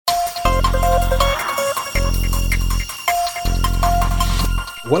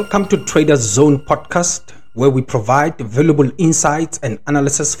Welcome to Traders Zone podcast, where we provide valuable insights and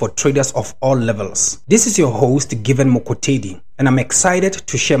analysis for traders of all levels. This is your host, Given Mokotedi, and I'm excited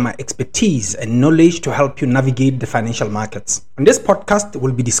to share my expertise and knowledge to help you navigate the financial markets. On this podcast,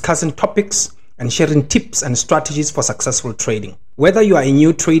 we'll be discussing topics and sharing tips and strategies for successful trading. Whether you are a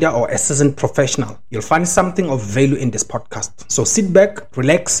new trader or a seasoned professional, you'll find something of value in this podcast. So sit back,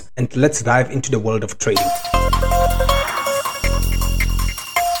 relax, and let's dive into the world of trading.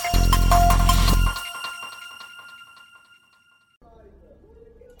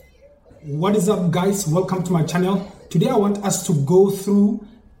 What is up, guys? Welcome to my channel. Today I want us to go through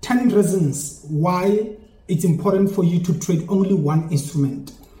 10 reasons why it's important for you to trade only one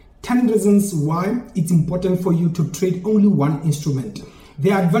instrument. 10 reasons why it's important for you to trade only one instrument.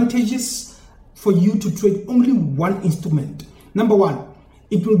 There are advantages for you to trade only one instrument. Number one,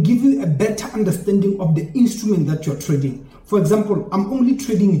 it will give you a better understanding of the instrument that you're trading. For example, I'm only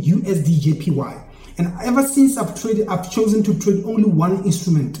trading USDJPY, and ever since I've chosen to trade only one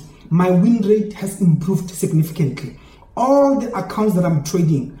instrument, my win rate has improved significantly. All the accounts that I'm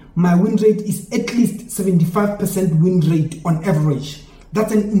trading, my win rate is at least 75% win rate on average.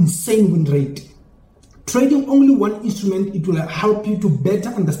 That's an insane win rate. Trading only one instrument, it will help you to better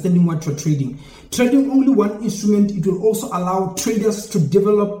understanding what you're trading. Trading only one instrument, it will also allow traders to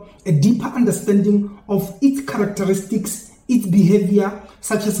develop a deeper understanding of its characteristics, its behavior,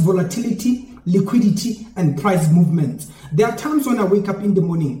 such as volatility, liquidity, and price movements. There are times when I wake up in the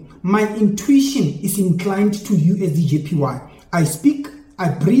morning, my intuition is inclined to USDJPY. I speak, I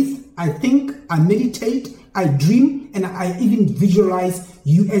breathe, I think, I meditate, I dream, and I even visualize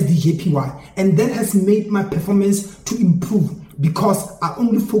USDJPY. And that has made my performance to improve because I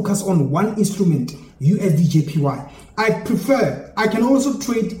only focus on one instrument, USDJPY. I can also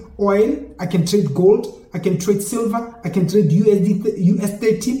trade oil, I can trade gold, I can trade silver, I can trade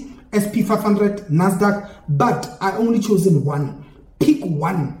US30, SP500, Nasdaq, but I only chosen one. Pick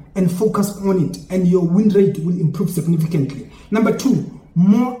one and focus on it, and your win rate will improve significantly. Number two,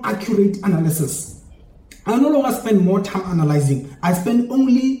 more accurate analysis. I no longer spend more time analyzing. I spend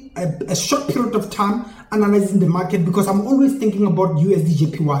only a short period of time analyzing the market because I'm always thinking about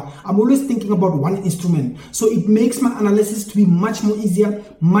USDJPY. I'm always thinking about one instrument. So it makes my analysis to be much more easier,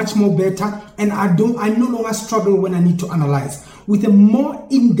 much more better, and I no longer struggle when I need to analyze. With a more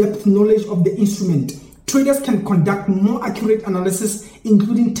in-depth knowledge of the instrument, traders can conduct more accurate analysis,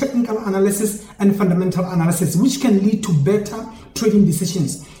 including technical analysis and fundamental analysis, which can lead to better trading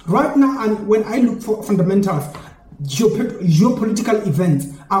decisions. Right now, and when I look for fundamentals, geopolitical events,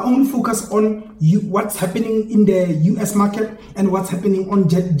 I only focus on what's happening in the US market and what's happening on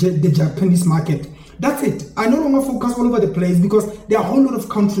the Japanese market. That's it. I no longer focus all over the place because there are a whole lot of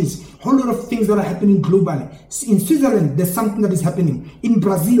countries, a whole lot of things that are happening globally. In Switzerland, there's something that is happening. In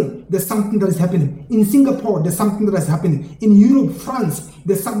Brazil, there's something that is happening. In Singapore, there's something that is happening. In Europe, France,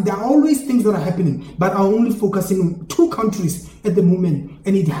 there are always things that are happening. But I'm only focusing on two countries at the moment,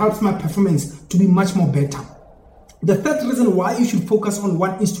 and it helps my performance to be much more better. The third reason why you should focus on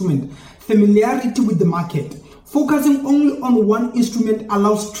one instrument, familiarity with the market. Focusing only on one instrument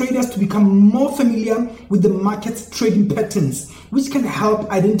allows traders to become more familiar with the market's trading patterns, which can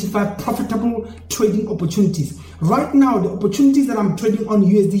help identify profitable trading opportunities. Right now, the opportunities that I'm trading on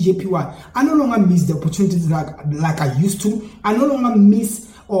USDJPY, I no longer miss the opportunities like I used to. I no longer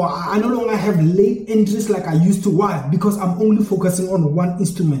miss or I no longer have late entries like I used to. Why? Because I'm only focusing on one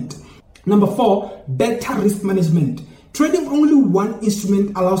instrument. Number four, better risk management. Trading only one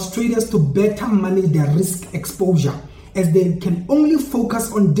instrument allows traders to better manage their risk exposure, as they can only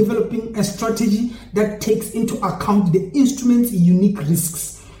focus on developing a strategy that takes into account the instrument's unique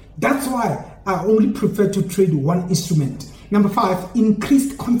risks. That's why I only prefer to trade one instrument. Number five,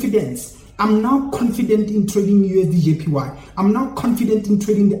 increased confidence. I'm now confident in trading USDJPY. I'm now confident in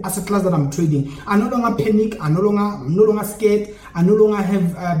trading the asset class that I'm trading. I no longer panic. I'm no longer scared. I no longer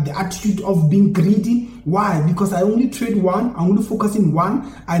have the attitude of being greedy. Why? Because I only trade one. I only focus in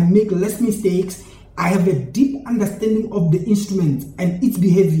one. I make less mistakes. I have a deep understanding of the instrument and its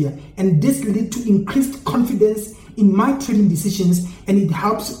behavior, and this leads to increased confidence in my trading decisions, and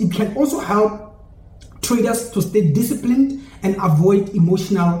it can also help traders to stay disciplined and avoid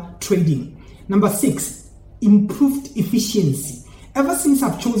emotional trading. Number six, improved efficiency. Ever since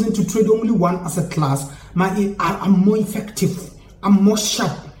I've chosen to trade only one asset class, I'm more effective. I'm more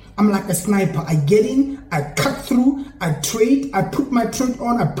sharp. I'm like a sniper. I get in, I cut through, I trade, I put my trade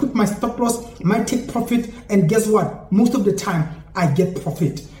on, I put my stop loss, I might take profit, and guess what? Most of the time, I get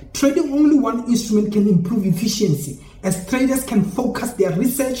profit. Trading only one instrument can improve efficiency, as traders can focus their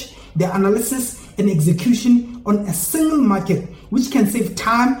research, their analysis, and execution on a single market, which can save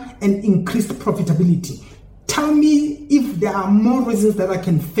time and increase profitability. Tell me if there are more reasons that I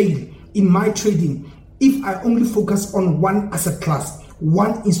can fail in my trading if I only focus on one asset class,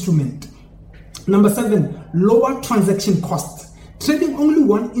 one instrument. Number 7, lower transaction costs. Trading only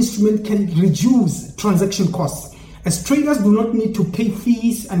one instrument can reduce transaction costs, as traders do not need to pay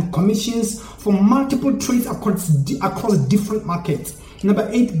fees and commissions for multiple trades across different markets. Number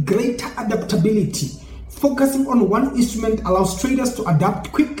 8, greater adaptability. Focusing on one instrument allows traders to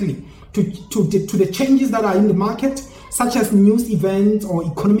adapt quickly to the changes that are in the market, such as news events or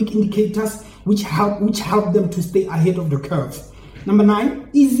economic indicators, which help them to stay ahead of the curve. Number 9,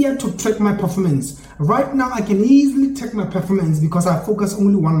 easier to track my performance. Right now, I can easily track my performance because I focus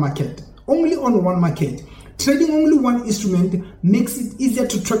only on one market. Trading only one instrument makes it easier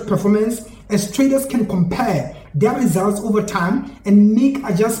to track performance, as traders can compare their results over time and make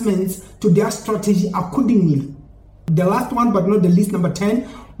adjustments to their strategy accordingly. The last one, but not the least, number 10,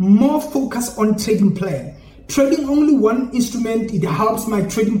 more focus on trading plan. Trading only one instrument, it helps my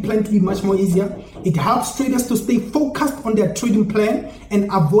trading plan to be much more easier. It helps traders to stay focused on their trading plan and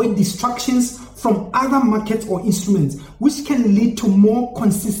avoid distractions from other markets or instruments, which can lead to more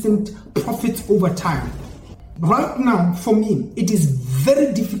consistent profits over time. Right now, for me, it is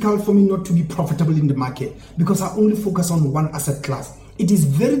very difficult for me not to be profitable in the market because I only focus on one asset class. It is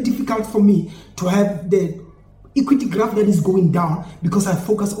very difficult for me to have the equity graph that is going down because I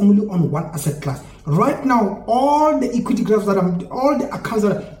focus only on one asset class. Right now, all the equity graphs all the accounts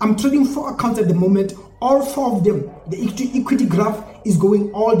that I'm trading 4 accounts at the moment, all 4 of them, the equity graph is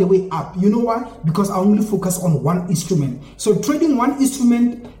going all the way up. You know why? Because I only focus on one instrument. So trading one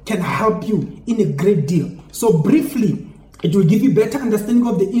instrument can help you in a great deal. So briefly, it will give you better understanding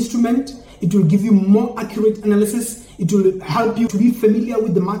of the instrument. It will give you more accurate analysis. It will help you to be familiar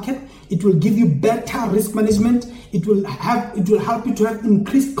with the market. It will give you better risk management. It will help you to have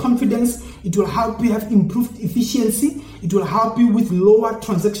increased confidence. It will help you have improved efficiency. It will help you with lower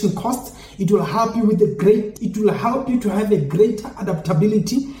transaction costs. It will help you to have a greater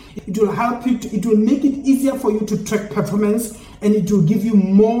adaptability. It will make it easier for you to track performance, and it will give you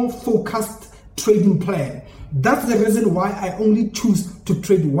more focused trading plan. That's the reason why I only choose to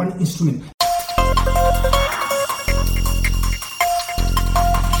trade one instrument.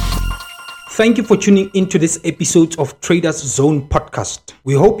 Thank you for tuning into this episode of Traders Zone podcast.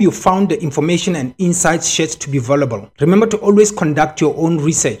 We hope you found the information and insights shared to be valuable. Remember to always conduct your own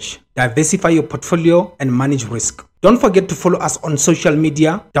research, diversify your portfolio, and manage risk. Don't forget to follow us on social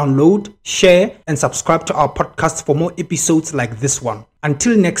media, download, share, and subscribe to our podcast for more episodes like this one.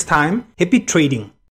 Until next time, happy trading.